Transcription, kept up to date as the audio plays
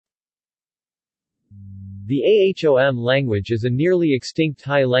The Ahom language is a nearly extinct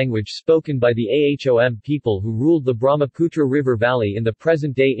Thai language spoken by the Ahom people who ruled the Brahmaputra River Valley in the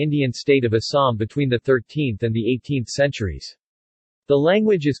present-day Indian state of Assam between the 13th and the 18th centuries. The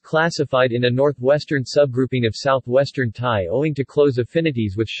language is classified in a northwestern subgrouping of southwestern Thai owing to close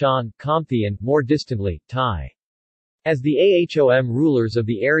affinities with Shan, Khamti and, more distantly, Thai. As the Ahom rulers of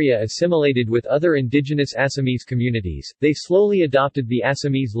the area assimilated with other indigenous Assamese communities, they slowly adopted the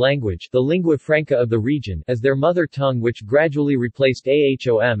Assamese language, the lingua franca of the region, as their mother tongue, which gradually replaced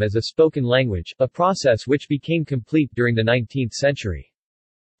Ahom as a spoken language, a process which became complete during the 19th century.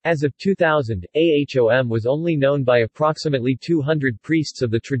 As of 2000, Ahom was only known by approximately 200 priests of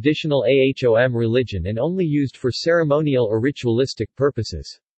the traditional Ahom religion and only used for ceremonial or ritualistic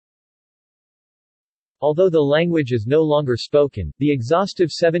purposes. Although the language is no longer spoken, the exhaustive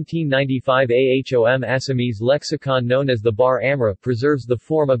 1795 Ahom Assamese lexicon known as the Bar Amra preserves the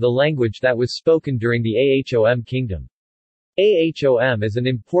form of the language that was spoken during the Ahom kingdom. Ahom is an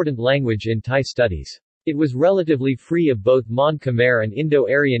important language in Thai studies. It was relatively free of both Mon Khmer and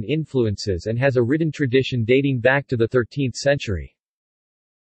Indo-Aryan influences and has a written tradition dating back to the 13th century.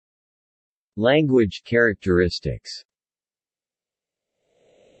 Language characteristics.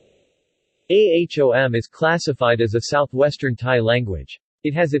 Ahom is classified as a southwestern Thai language.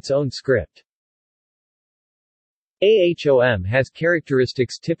 It has its own script. Ahom has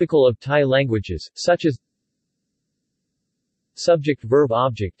characteristics typical of Thai languages, such as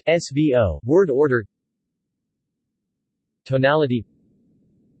subject-verb-object (SVO), word order, tonality,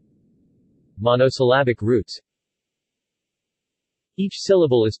 monosyllabic roots. Each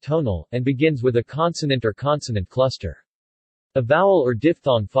syllable is tonal, and begins with a consonant or consonant cluster. A vowel or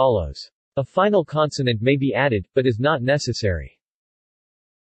diphthong follows. A final consonant may be added, but is not necessary.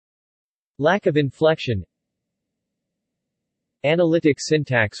 Lack of inflection. Analytic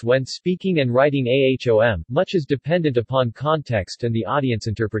syntax. When speaking and writing Ahom, much is dependent upon context and the audience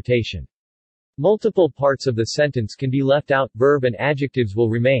interpretation. Multiple parts of the sentence can be left out, verb and adjectives will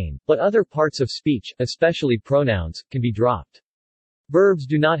remain, but other parts of speech, especially pronouns, can be dropped. Verbs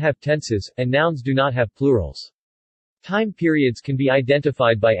do not have tenses, and nouns do not have plurals. Time periods can be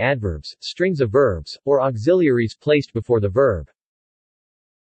identified by adverbs, strings of verbs, or auxiliaries placed before the verb.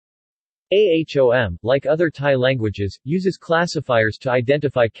 Ahom, like other Thai languages, uses classifiers to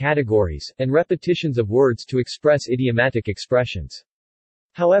identify categories, and repetitions of words to express idiomatic expressions.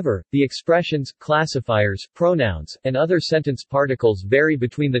 However, the expressions, classifiers, pronouns, and other sentence particles vary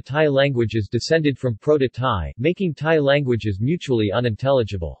between the Thai languages descended from Proto-Thai, making Thai languages mutually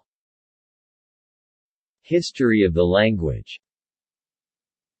unintelligible. History of the language.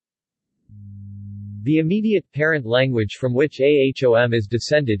 The immediate parent language from which Ahom is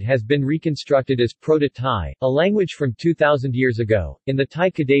descended has been reconstructed as Proto-Thai, a language from 2,000 years ago, in the Thai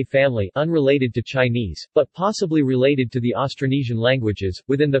Kadai family, unrelated to Chinese, but possibly related to the Austronesian languages,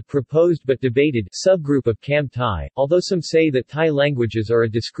 within the proposed but debated subgroup of Kam Thai. Although some say that Thai languages are a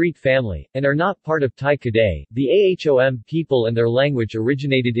discrete family, and are not part of Thai Kadai, the Ahom people and their language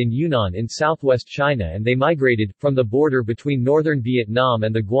originated in Yunnan in southwest China, and they migrated, from the border between northern Vietnam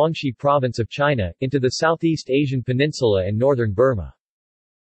and the Guangxi province of China, into the Southeast Asian peninsula and northern Burma.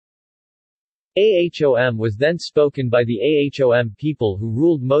 Ahom was then spoken by the Ahom people who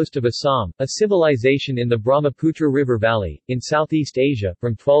ruled most of Assam, a civilization in the Brahmaputra River Valley, in Southeast Asia,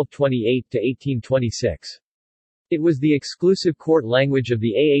 from 1228 to 1826. It was the exclusive court language of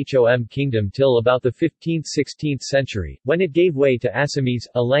the Ahom kingdom till about the 15th–16th century, when it gave way to Assamese,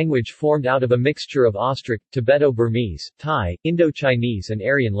 a language formed out of a mixture of Austric, Tibeto-Burmese, Thai, Indo-Chinese and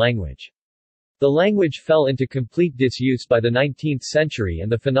Aryan language. The language fell into complete disuse by the 19th century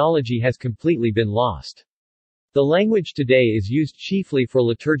and the phonology has completely been lost. The language today is used chiefly for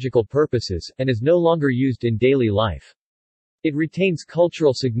liturgical purposes, and is no longer used in daily life. It retains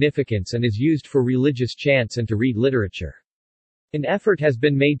cultural significance and is used for religious chants and to read literature. An effort has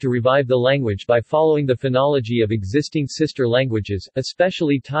been made to revive the language by following the phonology of existing sister languages,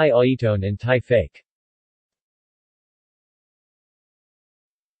 especially Thai Oiton and Thai Fake.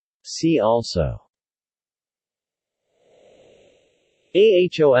 See also: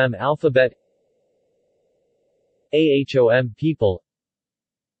 Ahom alphabet, Ahom people,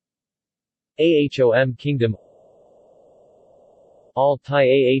 Ahom kingdom, All Thai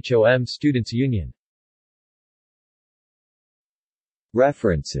Ahom Students Union.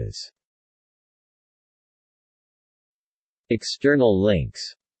 References. External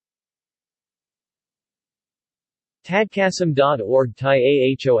links. Tadkasam.org Thai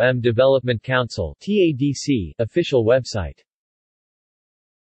Ahom Development Council (TADC) official website.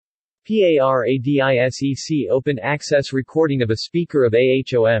 PARADISEC open access recording of a speaker of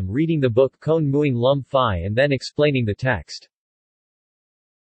AHOM reading the book Kon Muing Lum Phi and then explaining the text.